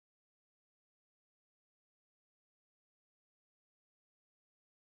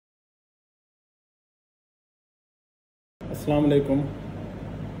Assalamu alaikum.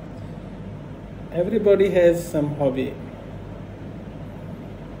 Everybody has some hobby,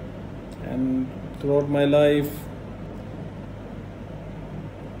 and throughout my life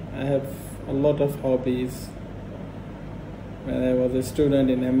I have a lot of hobbies. When I was a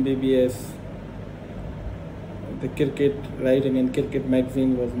student in MBBS, the cricket, writing in cricket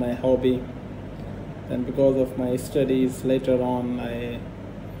magazine was my hobby. And because of my studies later on, I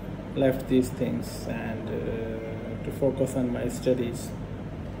left these things and to focus on my studies.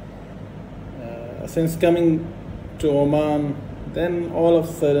 Since coming to Oman, then all of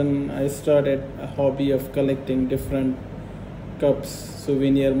a sudden I started a hobby of collecting different cups,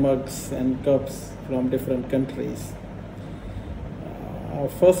 souvenir mugs and cups from different countries.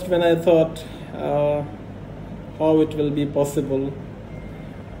 First, when I thought how it will be possible,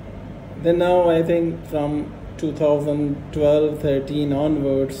 then now I think from 2012-13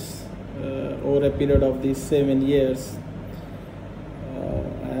 onwards, over a period of these 7 years,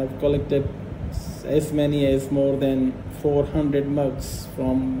 I have collected as many as more than 400 mugs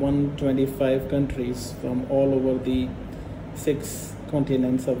from 125 countries from all over the 6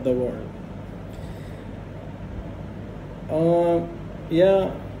 continents of the world.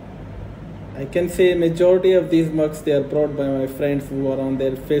 Yeah, I can say majority of these mugs, they are brought by my friends who are on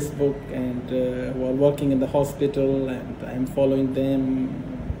their Facebook and who are working in the hospital, and I'm following them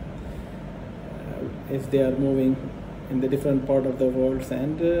as they are moving in the different part of the world,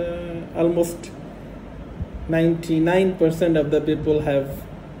 and almost 99% of the people have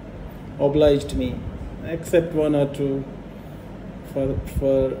obliged me, except 1 or 2 for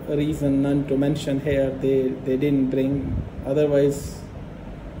a reason none to mention here, they didn't bring. Otherwise,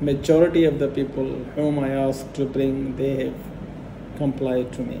 majority of the people whom I asked to bring, they have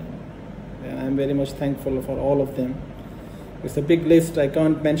complied to me, and I'm very much thankful for all of them. It's a big list, I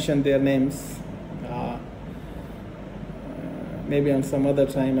can't mention their names. Maybe on some other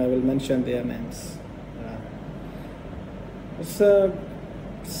time I will mention their names. It's a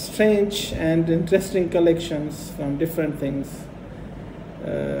strange and interesting collections from different things,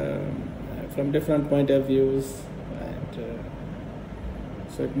 from different point of views, and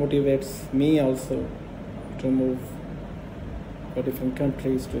so it motivates me also to move for different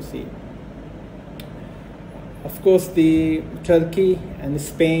countries to see. Of course, the Turkey and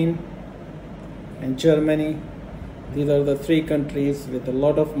Spain and Germany, these are the 3 countries with a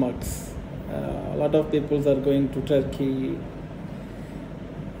lot of mugs. A lot of people are going to Turkey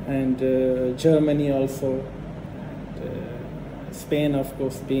and Germany also. And, Spain, of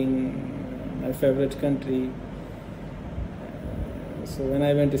course, being my favorite country. So when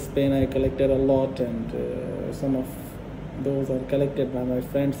I went to Spain, I collected a lot, and some of those are collected by my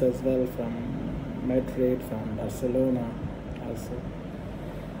friends as well, from Madrid, from Barcelona also.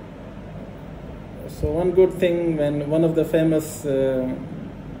 So one good thing, when one of the famous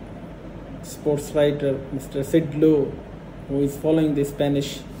sports writer, Mr. Sid Lowe, who is following the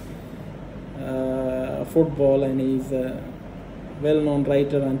Spanish football, and he's a well-known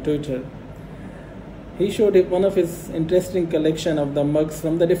writer on Twitter, he showed one of his interesting collection of the mugs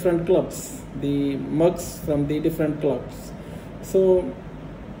from the different clubs, the mugs from the different clubs. So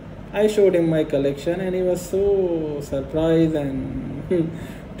I showed him my collection, and he was so surprised and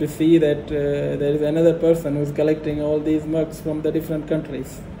to see that there is another person who's collecting all these mugs from the different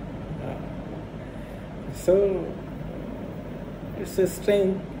countries. So it's a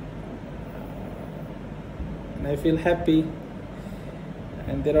strange, and I feel happy.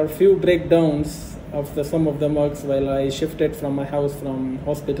 And there are few breakdowns of some of the mugs while I shifted from my house from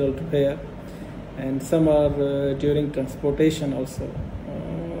hospital to here, and some are during transportation also,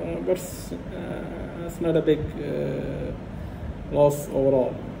 but it's not a big loss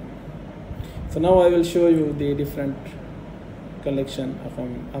overall. So now I will show you the different collection of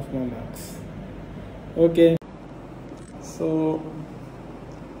my mugs. Okay, so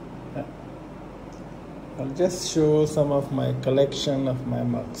I'll just show some of my collection of my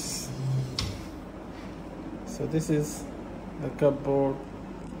mugs. So this is the cupboard.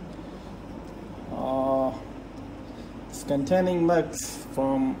 It's containing mugs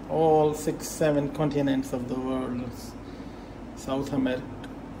from all 6-7 continents of the world: South America,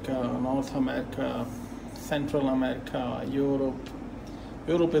 North America, Central America, Europe.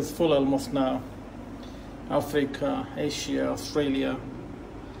 Europe is full almost now. Africa, Asia, Australia.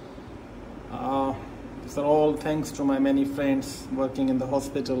 These are all thanks to my many friends working in the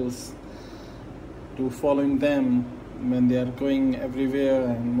hospitals, to following them when they are going everywhere,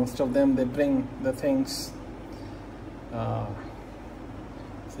 and most of them, they bring the things. So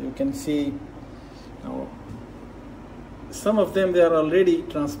you can see now some of them they are already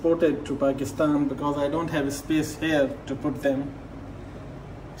transported to Pakistan because I don't have space here to put them.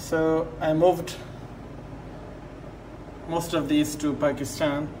 So I moved most of these to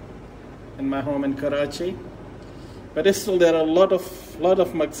Pakistan in my home in Karachi. But still there are a lot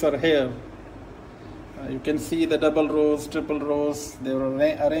of mugs are here. You can see the double rows, triple rows. They were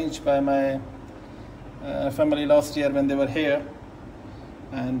arranged by my family last year when they were here.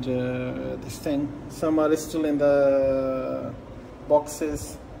 And this thing, some are still in the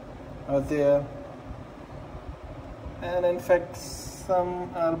boxes out there. And in fact, some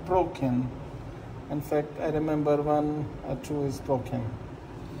are broken. In fact, I remember one or two is broken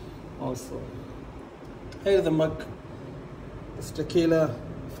also. Here's the mug. It's tequila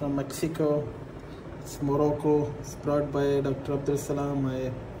from Mexico. It's Morocco. It's brought by Dr. Abdul Salam,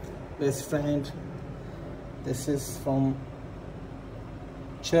 my best friend. This is from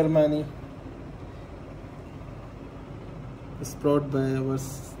Germany. It's brought by our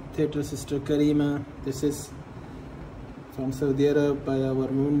theatre sister Karima. This is from Saudi Arabia by our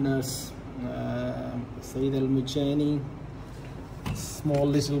wound nurse Saeed Al-Mujani. Small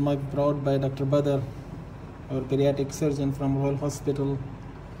little mug brought by Dr. Badr, our pediatric surgeon from Royal Hospital.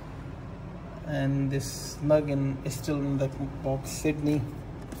 And this mug is still in the box, Sydney,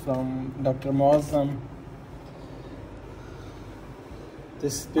 from Dr. Muazzam.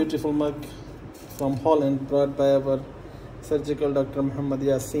 This beautiful mug from Holland, brought by our surgical Dr. Muhammad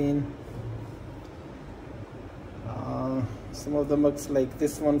Yassin. Some of the mugs like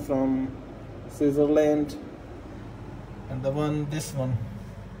this one from Switzerland, and this one,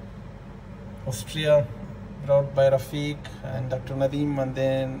 Austria, brought by Rafiq and Dr. Nadim, and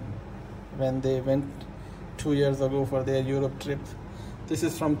then when they went 2 years ago for their Europe trip. This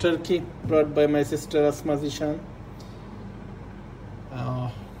is from Turkey, brought by my sister Asma Zishan.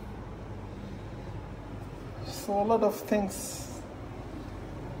 So a lot of things.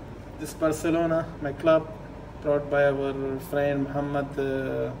 This Barcelona, my club, brought by our friend Muhammad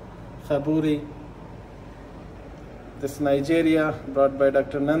Khabouri. This Nigeria, brought by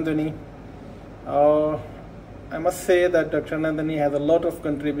Dr. Nandini. I must say that Dr. Nandini has a lot of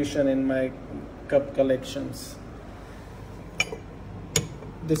contribution in my cup collections.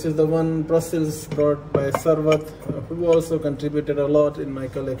 This is the one Brussels, brought by Sarwat, who also contributed a lot in my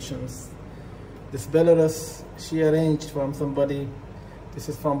collections. This Belarus, she arranged from somebody. This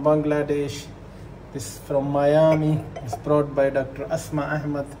is from Bangladesh. This is from Miami. It's brought by Dr. Asma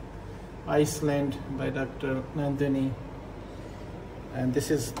Ahmed. Iceland by Dr. Nandini. And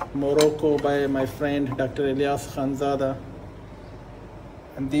this is Morocco by my friend Dr. Ilyas Khanzada.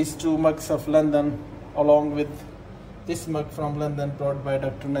 And these two mugs of London, along with this mug from London, brought by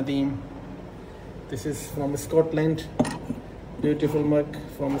Dr. Nadim. This is from Scotland. Beautiful mug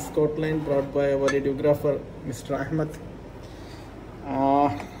from Scotland, brought by our radiographer Mr. Ahmed.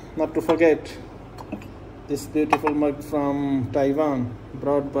 Not to forget this beautiful mug from Taiwan,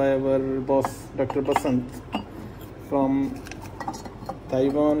 brought by our boss Dr. Basant from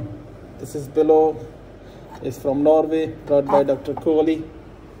Taiwan. This is below, is from Norway, brought by Dr. Kohli.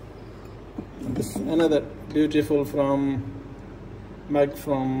 This is another beautiful mug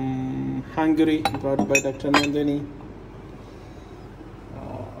from Hungary, brought by Dr. Nandini.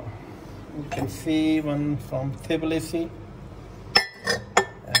 You can see one from Tbilisi,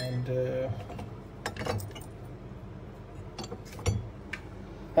 and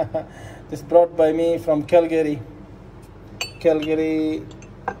this brought by me from Calgary,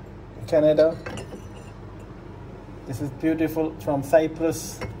 Canada. This is beautiful from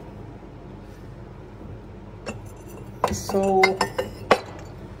Cyprus. So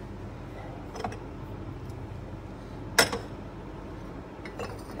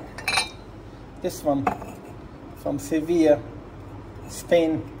this one from Sevilla,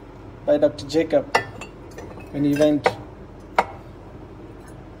 Spain, by Dr. Jacob when he went.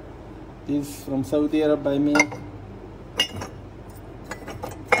 This from Saudi Arabia by me.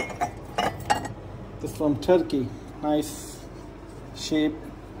 This from Turkey, nice shape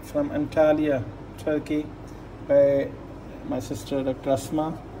from Antalya, Turkey, by my sister Dr.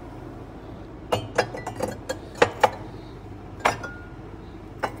 Asma.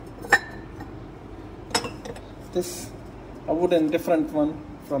 This a wooden different one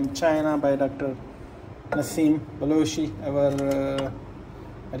from China by Dr. Nasim Baloshi, our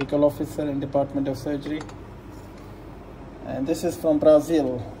medical officer in Department of Surgery. And this is from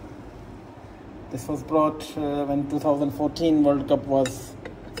Brazil. This was brought when 2014 World Cup was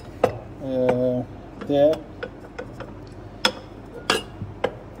there.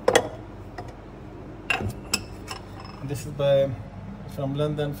 This is from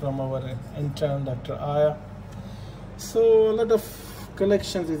London, from our intern Dr. Aya. So a lot of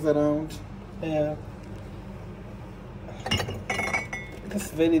collections is around. Yeah. This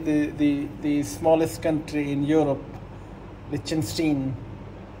is very the smallest country in Europe, Liechtenstein,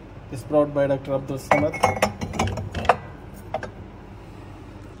 is brought by Dr. Abdul Samad.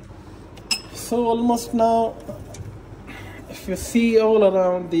 So almost now, if you see all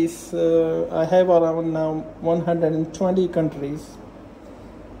around these, I have around now 120 countries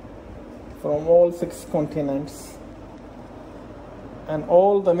from all 6 continents, and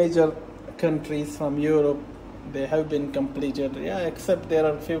all the major countries from Europe, they have been completed. Yeah, except there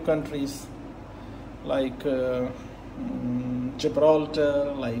are a few countries like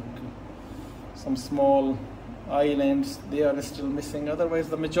Gibraltar, like some small islands, they are still missing. Otherwise,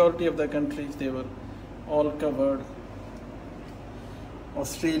 the majority of the countries, they were all covered.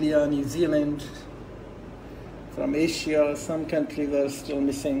 Australia, New Zealand. From Asia, some countries are still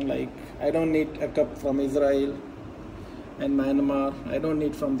missing. Like, I don't need a cup from Israel and Myanmar. I don't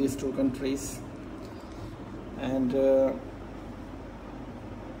need from these 2 countries. And the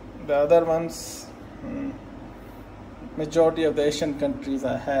other ones, majority of the Asian countries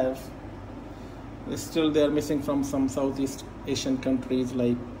I have, still they are missing from some Southeast Asian countries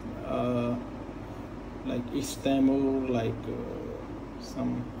like East Timor, like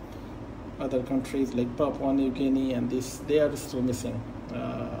some other countries like Papua New Guinea, and this, they are still missing.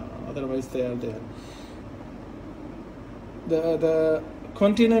 Otherwise, they are there. The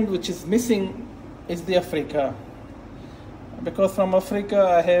continent which is missing is the Africa, because from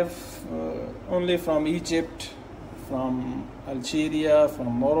Africa I have only from Egypt, from Algeria,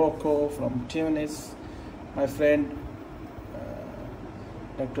 from Morocco, from Tunis. My friend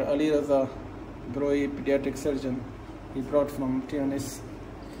Dr. Ali Raza Broi, pediatric surgeon, he brought from Tunis,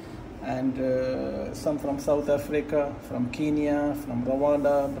 and some from South Africa, from Kenya, from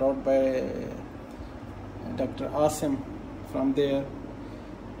Rwanda, brought by Dr. Asim from there.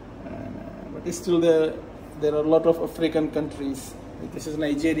 But still there are a lot of African countries. This is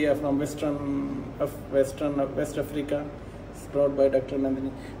Nigeria from West Africa. It's brought by Dr.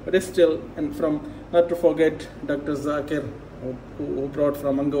 Nandini. But it's still, and from, not to forget Dr. Zakir, who brought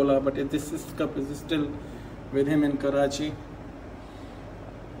from Angola, but this cup is still with him in Karachi.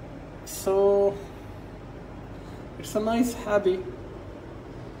 So it's a nice hobby,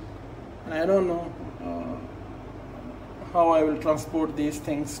 and I don't know how I will transport these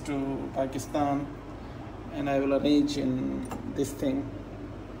things to Pakistan, and I will arrange in this thing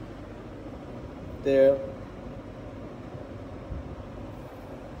there.